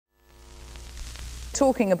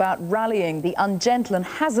talking about rallying the ungentle and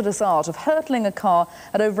hazardous art of hurtling a car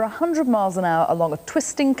at over 100 miles an hour along a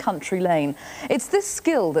twisting country lane. It's this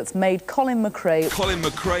skill that's made Colin McRae... Colin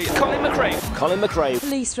McRae.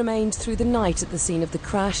 Police remained through the night at the scene of the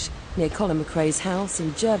crash near Colin McRae's house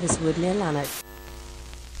in Jervis Wood near Lanark.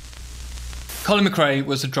 Colin McRae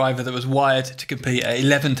was a driver that was wired to compete at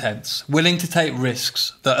 11/10ths, willing to take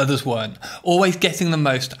risks that others weren't, always getting the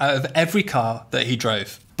most out of every car that he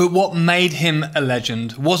drove. But what made him a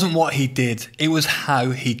legend wasn't what he did, it was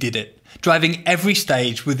how he did it. Driving every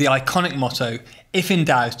stage with the iconic motto, if in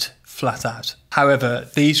doubt, flat out. However,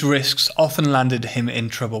 these risks often landed him in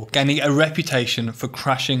trouble, gaining a reputation for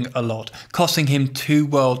crashing a lot, costing him 2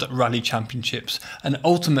 World Rally Championships and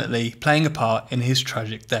ultimately playing a part in his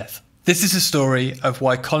tragic death. This is a story of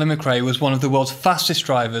why Colin McRae was one of the world's fastest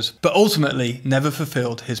drivers, but ultimately never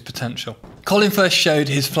fulfilled his potential. Colin first showed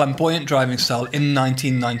his flamboyant driving style in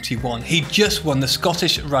 1991. He just won the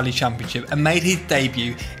Scottish Rally Championship and made his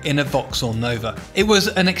debut in a Vauxhall Nova. It was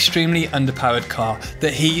an extremely underpowered car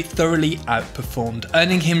that he thoroughly outperformed,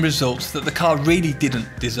 earning him results that the car really didn't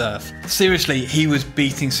deserve. Seriously, he was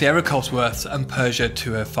beating Sierra Cosworths and Peugeot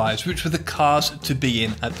 205s, which were the cars to be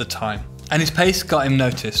in at the time. And his pace got him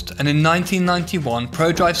noticed, and in 1991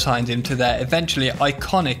 ProDrive signed him to their eventually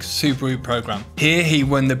iconic Subaru program. Here he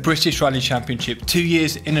won the British Rally Championship 2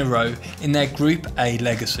 years in a row in their Group A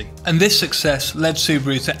legacy. And this success led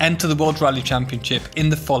Subaru to enter the World Rally Championship in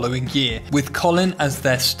the following year, with Colin as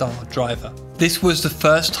their star driver. This was the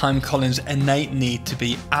first time Colin's innate need to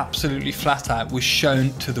be absolutely flat out was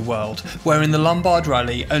shown to the world, where in the Lombard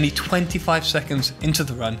Rally, only 25 seconds into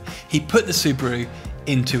the run, he put the Subaru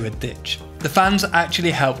into a ditch. The fans actually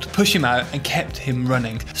helped push him out and kept him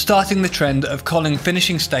running, starting the trend of Colin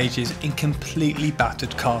finishing stages in completely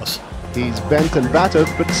battered cars. He's bent and battered,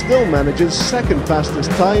 but still manages second fastest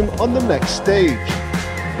time on the next stage.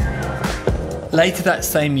 Later that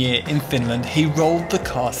same year in Finland, he rolled the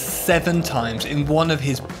car 7 times in one of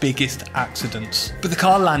his biggest accidents. But the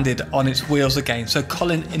car landed on its wheels again, so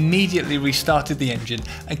Colin immediately restarted the engine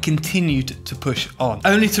and continued to push on,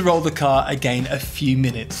 only to roll the car again a few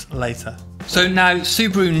minutes later. So now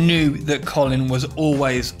Subaru knew that Colin was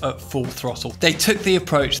always at full throttle. They took the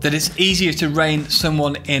approach that it's easier to rein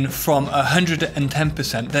someone in from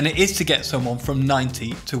 110% than it is to get someone from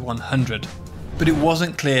 90 to 100. But it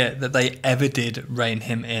wasn't clear that they ever did rein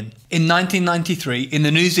him in. In 1993, in the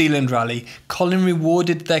New Zealand Rally, Colin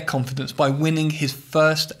rewarded their confidence by winning his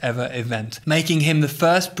first ever event, making him the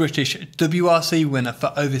first British WRC winner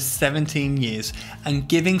for over 17 years and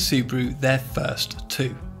giving Subaru their first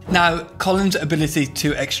 2. Now, Colin's ability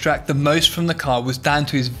to extract the most from the car was down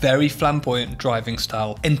to his very flamboyant driving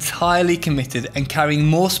style, entirely committed and carrying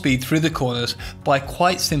more speed through the corners by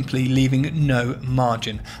quite simply leaving no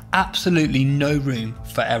margin, absolutely no room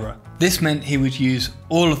for error. This meant he would use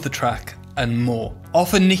all of the track and more.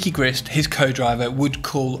 Often Nicky Grist, his co-driver, would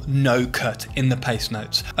call no cut in the pace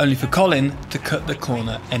notes, only for Colin to cut the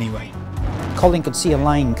corner anyway. Colin could see a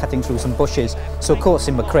line cutting through some bushes, so of course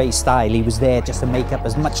in McRae's style he was there just to make up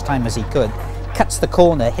as much time as he could. Cuts the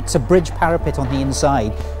corner, hits a bridge parapet on the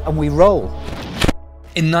inside, and we roll.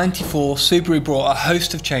 In '94, Subaru brought a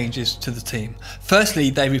host of changes to the team. Firstly,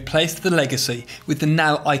 they replaced the Legacy with the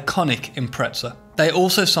now iconic Impreza. They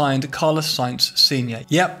also signed Carlos Sainz Sr.,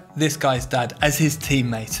 yep, this guy's dad, as his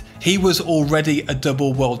teammate. He was already a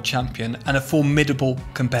double world champion and a formidable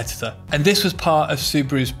competitor. And this was part of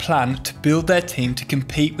Subaru's plan to build their team to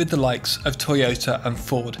compete with the likes of Toyota and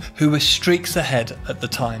Ford, who were streaks ahead at the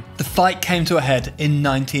time. The fight came to a head in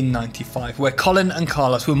 1995, where Colin and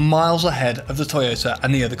Carlos were miles ahead of the Toyota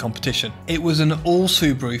and the other competition. It was an all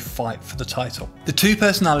Subaru fight for the title. The 2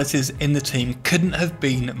 personalities in the team couldn't have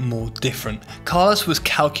been more different. Carlos was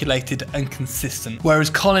calculated and consistent, whereas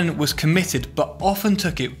Colin was committed but often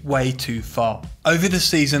took it way too far. Over the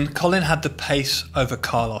season, Colin had the pace over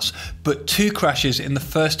Carlos, but 2 crashes in the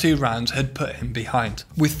first 2 rounds had put him behind.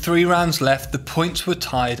 With 3 rounds left, the points were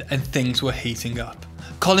tied and things were heating up.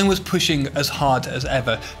 Colin was pushing as hard as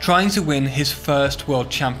ever, trying to win his first World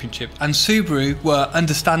Championship, and Subaru were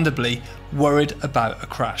understandably worried about a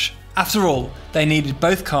crash. After all, they needed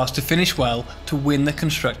both cars to finish well to win the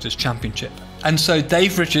Constructors' Championship. And so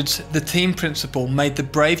Dave Richards, the team principal, made the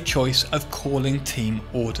brave choice of calling team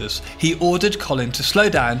orders. He ordered Colin to slow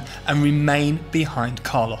down and remain behind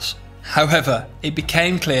Carlos. However, it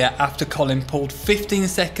became clear after Colin pulled 15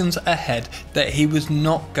 seconds ahead that he was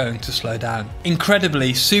not going to slow down.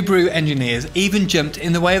 Incredibly, Subaru engineers even jumped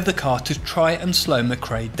in the way of the car to try and slow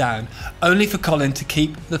McRae down, only for Colin to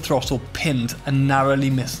keep the throttle pinned and narrowly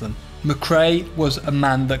miss them. McRae was a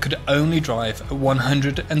man that could only drive at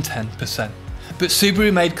 110%. but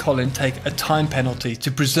Subaru made Colin take a time penalty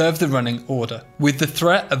to preserve the running order, with the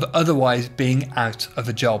threat of otherwise being out of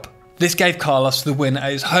a job. This gave Carlos the win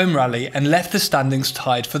at his home rally and left the standings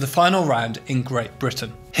tied for the final round in Great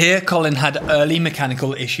Britain. Here Colin had early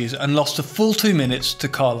mechanical issues and lost a full 2 minutes to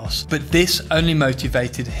Carlos, but this only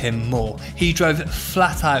motivated him more. He drove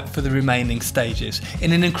flat out for the remaining stages.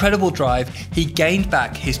 In an incredible drive, he gained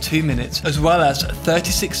back his 2 minutes as well as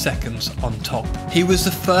 36 seconds on top. He was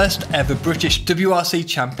the first ever British WRC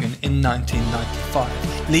champion in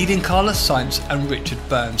 1995, leading Carlos Sainz and Richard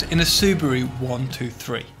Burns in a Subaru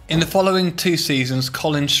 123. In the following 2 seasons,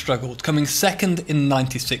 Colin struggled, coming second in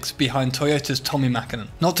 '96 behind Toyota's Tommy Mäkinen.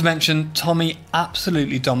 Not to mention, Tommy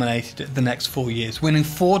absolutely dominated it the next 4 years, winning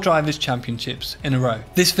 4 Drivers' Championships in a row.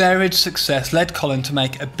 This varied success led Colin to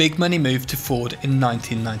make a big money move to Ford in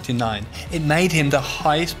 1999. It made him the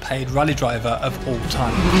highest paid rally driver of all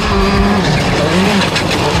time.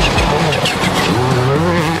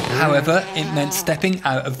 However, it meant stepping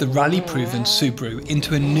out of the rally-proven Subaru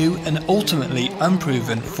into a new and ultimately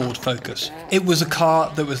unproven Ford Focus. It was a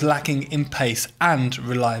car that was lacking in pace and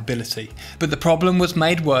reliability, but the problem was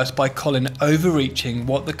made worse by Colin overreaching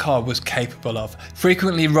what the car was capable of,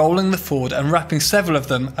 frequently rolling the Ford and wrapping several of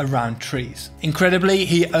them around trees. Incredibly,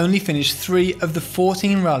 he only finished 3 of the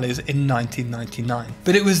 14 rallies in 1999.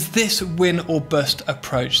 But it was this win or bust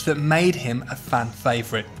approach that made him a fan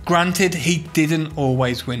favourite. Granted, he didn't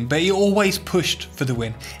always win, but he always pushed for the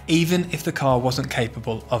win, even if the car wasn't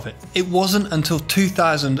capable of it. It wasn't until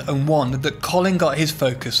 2001 that Colin got his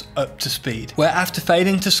Focus up to speed, where after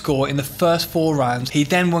failing to score in the first 4 rounds, he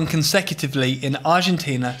then won consecutively in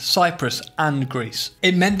Argentina, Cyprus and Greece.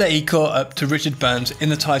 It meant that he caught up to Richard Burns in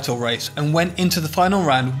the title race and went into the final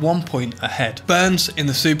round 1 point ahead. Burns in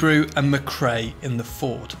the Subaru and McRae in the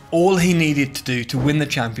Ford. All he needed to do to win the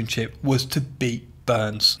championship was to beat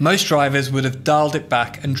Burns. Most drivers would have dialed it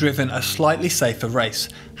back and driven a slightly safer race.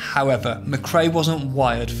 However, McRae wasn't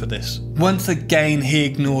wired for this. Once again, he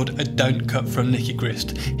ignored a don't cut from Nicky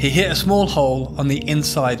Grist. He hit a small hole on the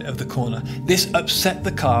inside of the corner. This upset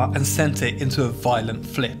the car and sent it into a violent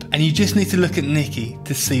flip. And you just need to look at Nicky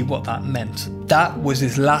to see what that meant. That was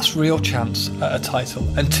his last real chance at a title,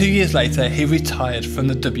 and 2 years later he retired from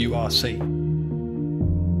the WRC.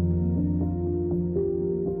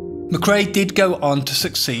 McRae did go on to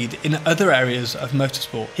succeed in other areas of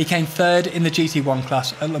motorsport. He came 3rd in the GT1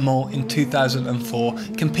 class at Le Mans in 2004,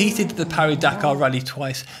 competed the Paris-Dakar Rally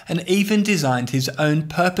twice, and even designed his own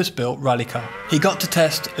purpose-built rally car. He got to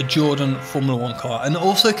test a Jordan Formula 1 car and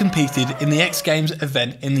also competed in the X Games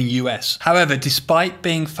event in the US. However, despite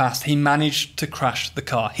being fast, he managed to crash the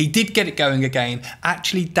car. He did get it going again,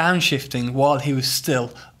 actually downshifting while he was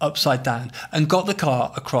still upside down, and got the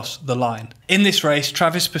car across the line. In this race,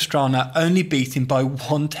 Travis Pastrana only beat him by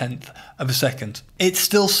 1/10 of a second. It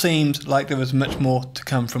still seemed like there was much more to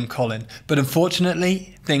come from Colin, but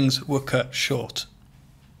unfortunately, things were cut short.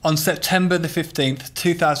 On September the 15th,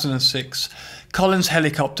 2006, Colin's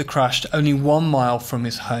helicopter crashed only 1 mile from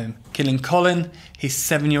his home, killing Colin, his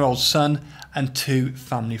 7-year-old son, and 2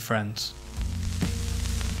 family friends.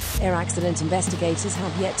 Air accident investigators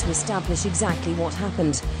have yet to establish exactly what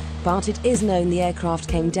happened, but it is known the aircraft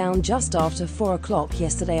came down just after 4 o'clock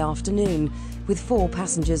yesterday afternoon, with 4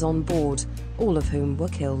 passengers on board, all of whom were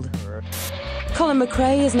killed. Colin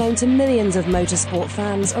McRae is known to millions of motorsport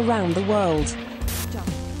fans around the world.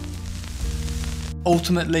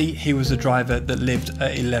 Ultimately, he was a driver that lived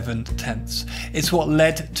at 11/10ths. It's what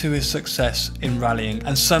led to his success in rallying,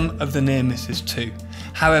 and some of the near misses too.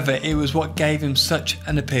 However, it was what gave him such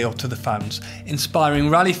an appeal to the fans,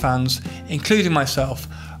 inspiring rally fans, including myself,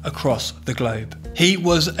 across the globe. He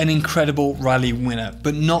was an incredible rally winner,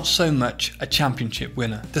 but not so much a championship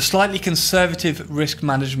winner. The slightly conservative risk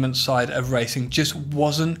management side of racing just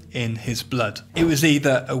wasn't in his blood. It was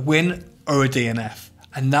either a win or a DNF,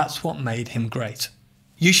 and that's what made him great.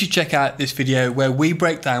 You should check out this video where we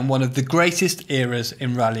break down one of the greatest eras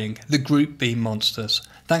in rallying, the Group B monsters.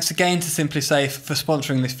 Thanks again to Simply Safe for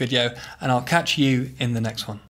sponsoring this video, and I'll catch you in the next one.